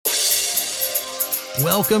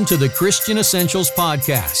Welcome to the Christian Essentials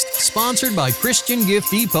Podcast, sponsored by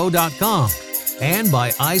ChristianGiftDepot.com and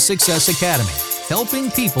by iSuccess Academy, helping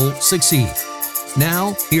people succeed.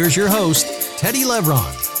 Now, here's your host, Teddy Levron.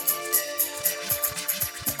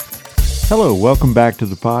 Hello, welcome back to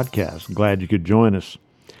the podcast. Glad you could join us.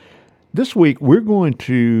 This week, we're going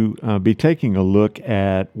to be taking a look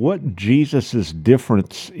at what Jesus'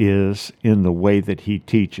 difference is in the way that he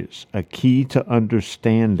teaches, a key to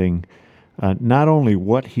understanding not only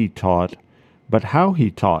what he taught, but how he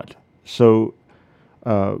taught. So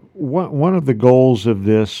one of the goals of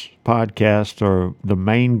this podcast, or the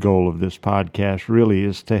main goal of this podcast, really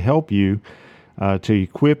is to help you, to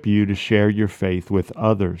equip you to share your faith with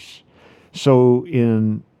others. So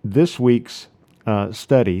in this week's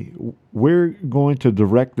study, we're going to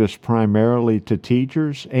direct this primarily to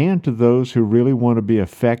teachers and to those who really want to be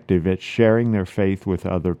effective at sharing their faith with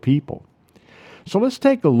other people. So let's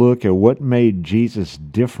take a look at what made Jesus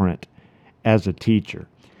different as a teacher.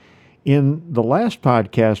 In the last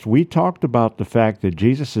podcast, we talked about the fact that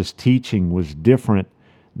Jesus' teaching was different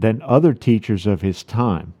than other teachers of his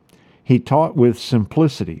time. He taught with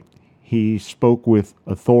simplicity. He spoke with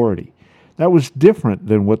authority. That was different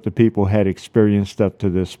than what the people had experienced up to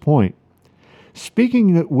this point.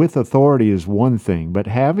 Speaking with authority is one thing, but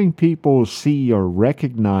having people see or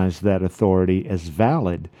recognize that authority as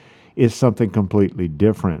valid is something completely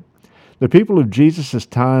different. The people of Jesus'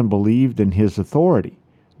 time believed in his authority.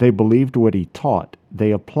 They believed what he taught.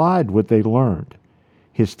 They applied what they learned.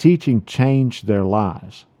 His teaching changed their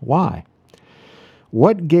lives. Why?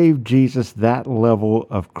 What gave Jesus that level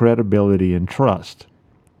of credibility and trust?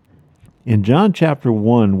 In John chapter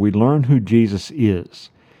 1, we learn who Jesus is.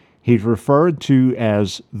 He's referred to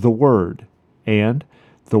as the Word, and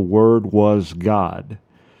the Word was God.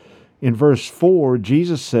 In verse 4,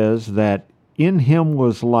 Jesus says that in him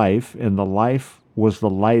was life, and the life was the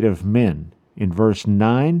light of men. In verse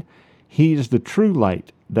 9, he is the true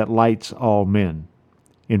light that lights all men.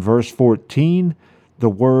 In verse 14, the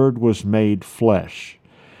Word was made flesh.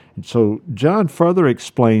 And so John further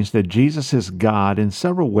explains that Jesus is God in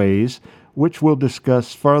several ways, which we'll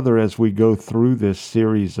discuss further as we go through this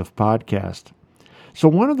series of podcasts. So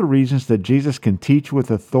one of the reasons that Jesus can teach with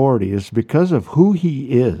authority is because of who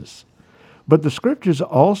he is. But the scriptures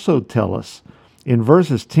also tell us in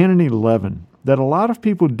verses 10 and 11 that a lot of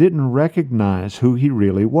people didn't recognize who he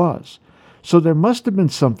really was. So there must have been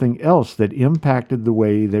something else that impacted the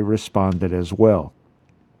way they responded as well.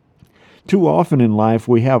 Too often in life,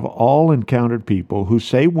 we have all encountered people who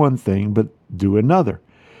say one thing but do another.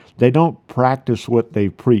 They don't practice what they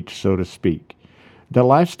preach, so to speak. Their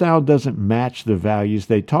lifestyle doesn't match the values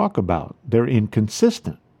they talk about. They're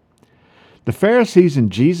inconsistent. The Pharisees in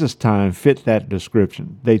Jesus' time fit that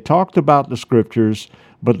description. They talked about the scriptures,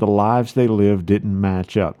 but the lives they lived didn't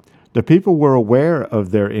match up. The people were aware of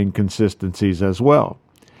their inconsistencies as well.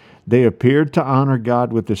 They appeared to honor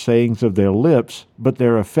God with the sayings of their lips, but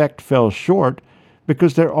their effect fell short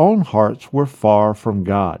because their own hearts were far from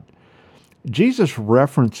God. Jesus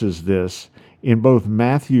references this in both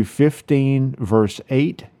Matthew 15, verse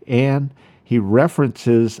 8, and he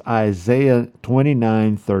references Isaiah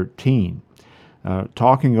 29:13.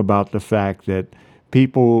 Talking about the fact that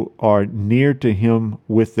people are near to him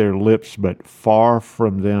with their lips, but far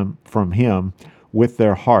from him with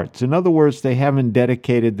their hearts. In other words, they haven't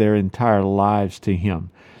dedicated their entire lives to him.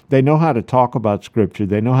 They know how to talk about Scripture.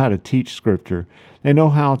 They know how to teach Scripture. They know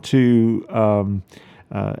how to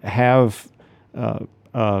have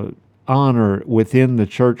honor within the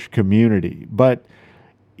church community. But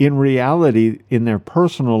in reality, in their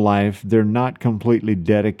personal life, they're not completely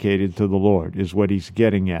dedicated to the Lord, is what he's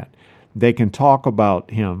getting at. They can talk about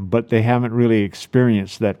him, but they haven't really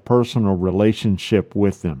experienced that personal relationship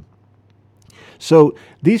with him. So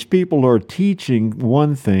these people are teaching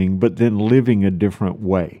one thing, but then living a different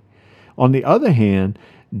way. On the other hand,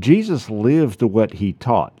 Jesus lived what he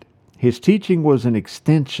taught. His teaching was an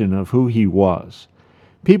extension of who he was.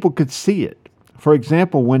 People could see it. For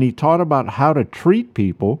example, when he taught about how to treat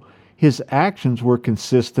people, his actions were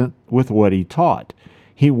consistent with what he taught.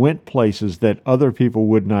 He went places that other people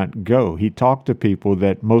would not go. He talked to people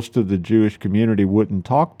that most of the Jewish community wouldn't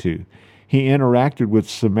talk to. He interacted with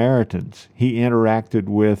Samaritans. He interacted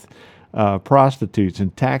with prostitutes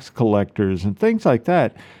and tax collectors and things like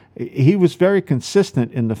that. He was very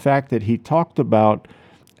consistent in the fact that he talked about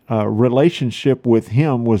relationship with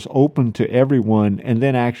him was open to everyone, and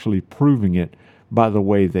then actually proving it by the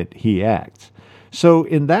way that he acts. So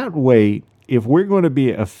in that way, if we're going to be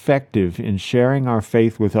effective in sharing our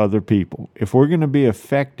faith with other people, if we're going to be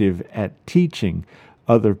effective at teaching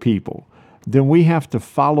other people, then we have to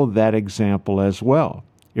follow that example as well.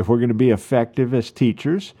 If we're going to be effective as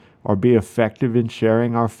teachers or be effective in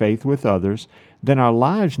sharing our faith with others, then our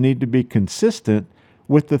lives need to be consistent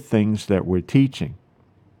with the things that we're teaching.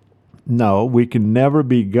 No, we can never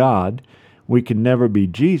be God. We can never be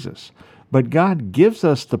Jesus. But God gives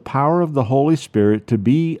us the power of the Holy Spirit to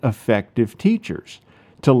be effective teachers,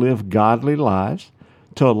 to live godly lives,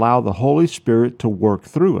 to allow the Holy Spirit to work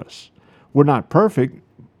through us. We're not perfect.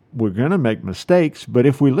 We're going to make mistakes, but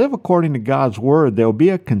if we live according to God's Word, there'll be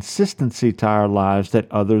a consistency to our lives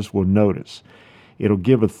that others will notice. It'll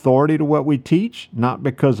give authority to what we teach, not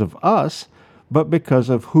because of us, but because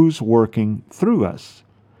of who's working through us.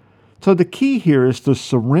 So the key here is to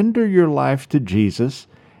surrender your life to Jesus,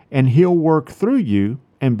 and He'll work through you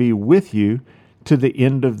and be with you to the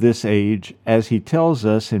end of this age, as He tells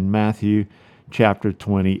us in Matthew chapter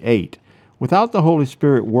 28. Without the Holy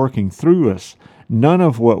Spirit working through us, none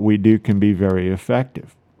of what we do can be very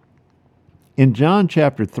effective. In John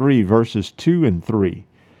chapter 3, verses 2 and 3,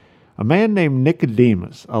 a man named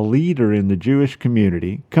Nicodemus, a leader in the Jewish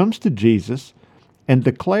community, comes to Jesus and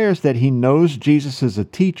declares that he knows Jesus is a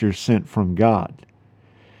teacher sent from God.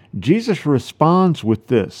 Jesus responds with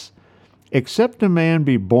this: "Except a man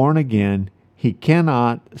be born again, he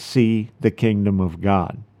cannot see the kingdom of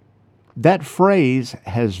God." That phrase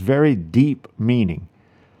has very deep meaning.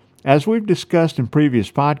 As we've discussed in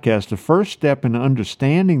previous podcasts, the first step in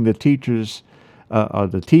understanding the teachings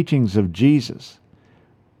of Jesus,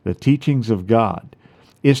 the teachings of God,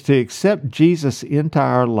 is to accept Jesus into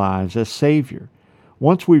our lives as Savior.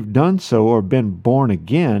 Once we've done so or been born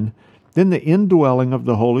again, then the indwelling of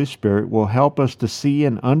the Holy Spirit will help us to see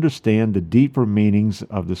and understand the deeper meanings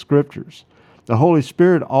of the Scriptures. The Holy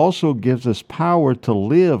Spirit also gives us power to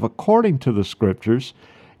live according to the Scriptures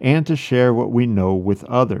and to share what we know with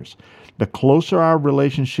others. The closer our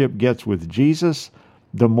relationship gets with Jesus,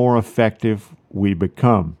 the more effective we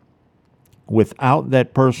become. Without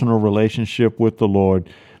that personal relationship with the Lord,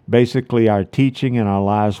 basically our teaching and our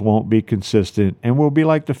lives won't be consistent, and we'll be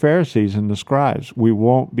like the Pharisees and the scribes. We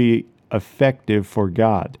won't be effective for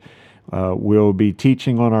God. We'll be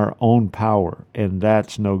teaching on our own power, and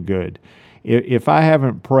that's no good. If I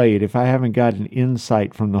haven't prayed, if I haven't gotten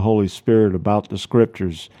insight from the Holy Spirit about the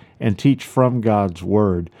Scriptures and teach from God's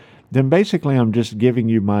Word, then basically I'm just giving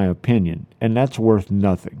you my opinion, and that's worth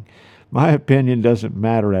nothing. My opinion doesn't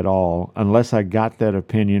matter at all unless I got that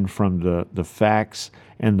opinion from the facts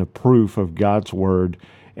and the proof of God's Word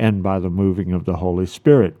and by the moving of the Holy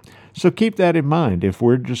Spirit. So keep that in mind. If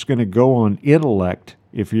we're just going to go on intellect,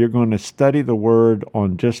 if you're going to study the Word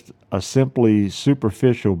on just a simply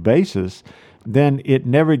superficial basis, then it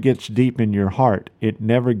never gets deep in your heart. It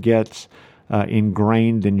never gets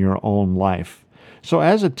ingrained in your own life. So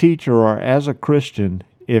as a teacher or as a Christian,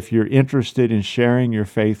 if you're interested in sharing your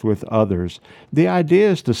faith with others, the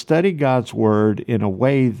idea is to study God's Word in a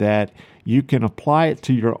way that you can apply it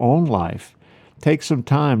to your own life. Take some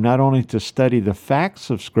time not only to study the facts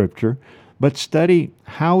of Scripture, but study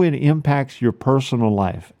how it impacts your personal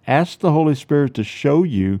life. Ask the Holy Spirit to show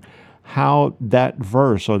you how that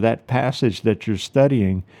verse or that passage that you're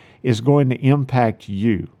studying is going to impact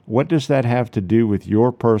you. What does that have to do with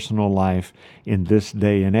your personal life in this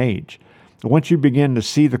day and age? Once you begin to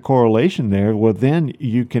see the correlation there, well, then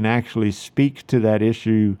you can actually speak to that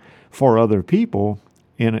issue for other people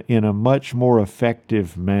in a much more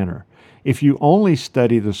effective manner. If you only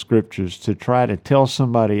study the Scriptures to try to tell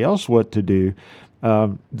somebody else what to do,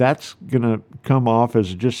 that's going to come off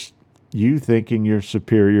as just you thinking you're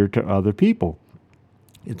superior to other people.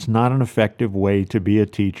 It's not an effective way to be a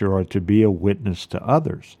teacher or to be a witness to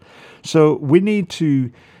others. So we need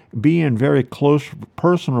to be in very close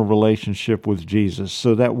personal relationship with Jesus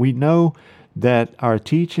so that we know that our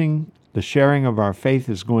teaching, the sharing of our faith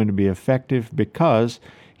is going to be effective because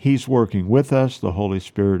He's working with us. The Holy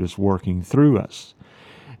Spirit is working through us.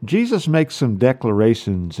 Jesus makes some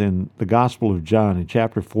declarations in the Gospel of John in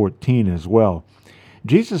chapter 14 as well.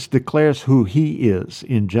 Jesus declares who He is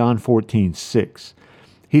in John 14:6.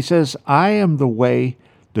 He says, "I am the way,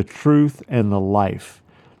 the truth, and the life.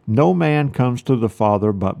 No man comes to the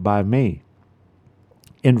Father but by me."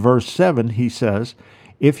 In verse 7, He says,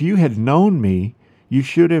 "If you had known me, you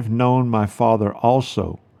should have known my Father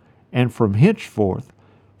also. And from henceforth,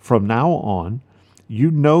 from now on, you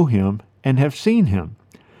know Him and have seen Him."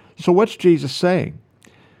 So what's Jesus saying?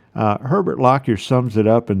 Herbert Lockyer sums it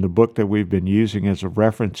up in the book that we've been using as a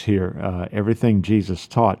reference here, Everything Jesus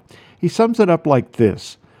Taught. He sums it up like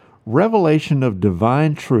this: revelation of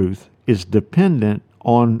divine truth is dependent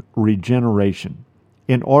on regeneration.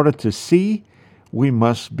 In order to see, we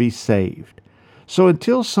must be saved. So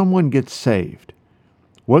until someone gets saved,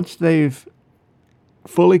 once they've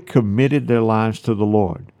fully committed their lives to the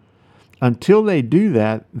Lord, until they do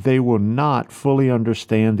that, they will not fully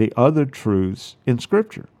understand the other truths in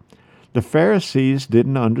Scripture. The Pharisees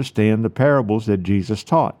didn't understand the parables that Jesus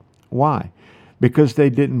taught. Why? Because they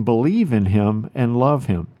didn't believe in Him and love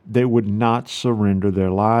Him. They would not surrender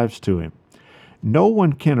their lives to Him. No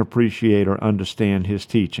one can appreciate or understand His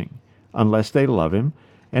teaching unless they love Him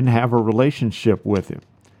and have a relationship with Him.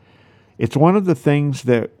 It's one of the things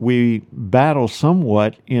that we battle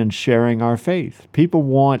somewhat in sharing our faith. People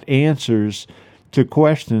want answers to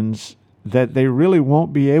questions that they really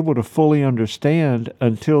won't be able to fully understand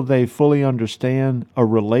until they fully understand a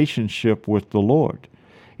relationship with the Lord.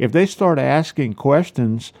 If they start asking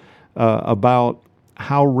questions about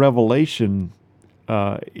how Revelation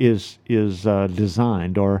is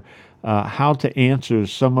designed, or how to answer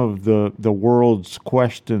some of the world's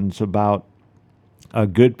questions about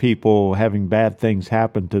good people having bad things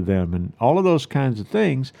happen to them, and all of those kinds of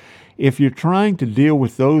things, if you're trying to deal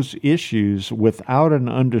with those issues without an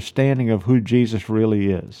understanding of who Jesus really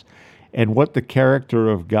is and what the character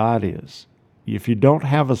of God is, if you don't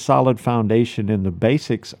have a solid foundation in the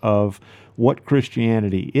basics of what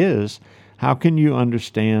Christianity is, how can you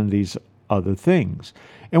understand these other things?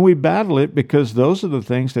 And we battle it because those are the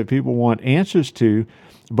things that people want answers to,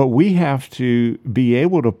 but we have to be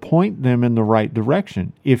able to point them in the right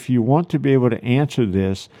direction. If you want to be able to answer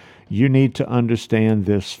this, you need to understand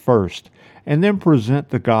this first, and then present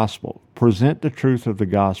the gospel, present the truth of the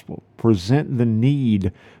gospel, present the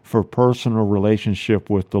need for personal relationship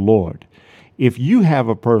with the Lord. If you have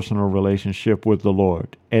a personal relationship with the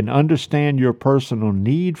Lord and understand your personal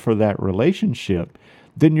need for that relationship,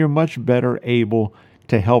 then you're much better able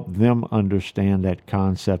to help them understand that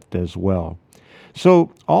concept as well.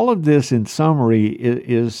 So all of this, in summary,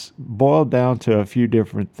 is boiled down to a few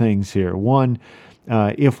different things here. One,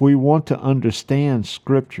 if we want to understand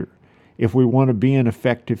Scripture, if we want to be an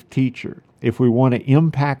effective teacher, if we want to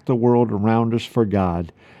impact the world around us for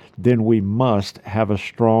God, then we must have a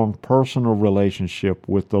strong personal relationship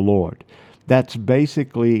with the Lord. That's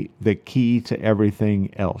basically the key to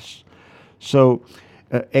everything else. So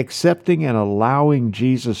accepting and allowing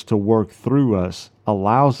Jesus to work through us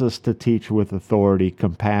allows us to teach with authority,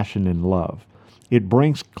 compassion, and love. It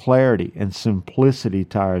brings clarity and simplicity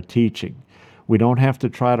to our teaching. We don't have to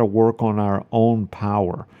try to work on our own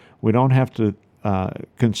power. We don't have to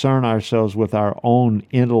concern ourselves with our own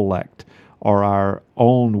intellect or our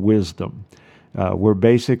own wisdom. We're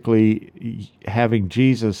basically having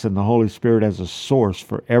Jesus and the Holy Spirit as a source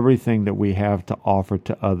for everything that we have to offer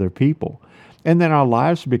to other people. And then our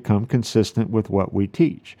lives become consistent with what we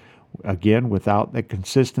teach. Again, without the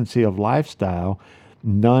consistency of lifestyle,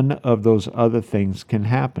 none of those other things can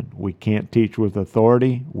happen. We can't teach with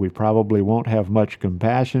authority. We probably won't have much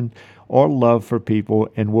compassion or love for people,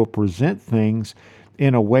 and we'll present things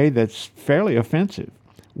in a way that's fairly offensive.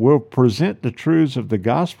 We'll present the truths of the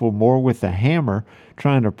gospel more with a hammer,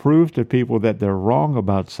 trying to prove to people that they're wrong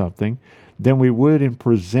about something, than we would in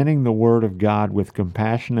presenting the Word of God with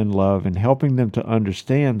compassion and love and helping them to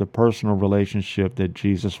understand the personal relationship that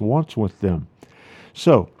Jesus wants with them.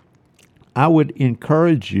 So, I would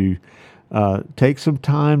encourage you, take some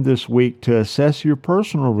time this week to assess your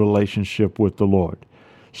personal relationship with the Lord.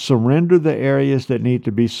 Surrender the areas that need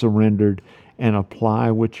to be surrendered and apply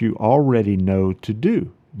what you already know to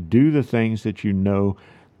do. Do the things that you know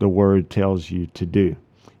the Word tells you to do.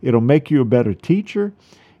 It'll make you a better teacher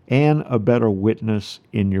and a better witness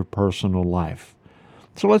in your personal life.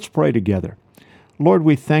 So let's pray together. Lord,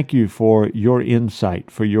 we thank you for your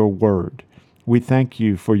insight, for your word. We thank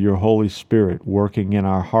you for your Holy Spirit working in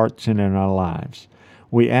our hearts and in our lives.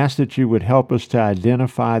 We ask that you would help us to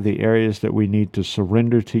identify the areas that we need to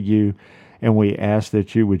surrender to you, and we ask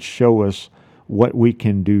that you would show us what we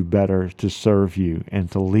can do better to serve you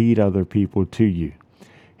and to lead other people to you.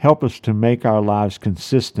 Help us to make our lives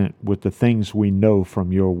consistent with the things we know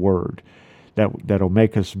from your word, that'll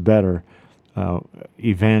make us better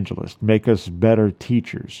evangelists, make us better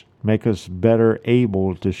teachers, make us better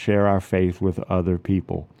able to share our faith with other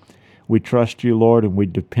people. We trust you, Lord, and we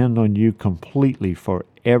depend on you completely for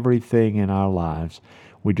everything in our lives.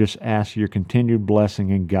 We just ask your continued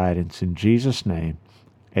blessing and guidance. In Jesus' name,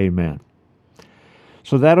 amen.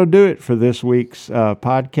 So that'll do it for this week's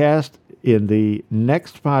podcast. In the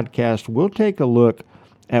next podcast, we'll take a look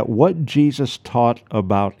at what Jesus taught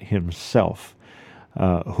about himself.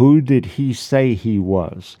 Who did he say he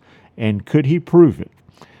was? And could he prove it?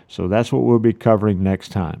 So that's what we'll be covering next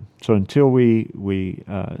time. So until we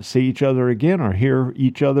see each other again or hear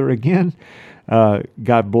each other again,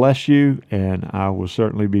 God bless you, and I will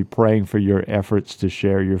certainly be praying for your efforts to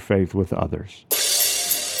share your faith with others.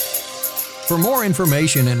 For more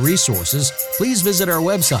information and resources, please visit our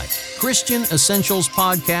website,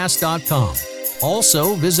 ChristianEssentialsPodcast.com.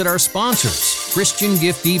 Also, visit our sponsors,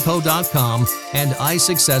 ChristianGiftDepot.com and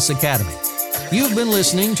iSuccess Academy. You've been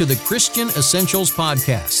listening to the Christian Essentials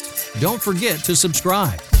Podcast. Don't forget to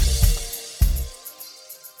subscribe.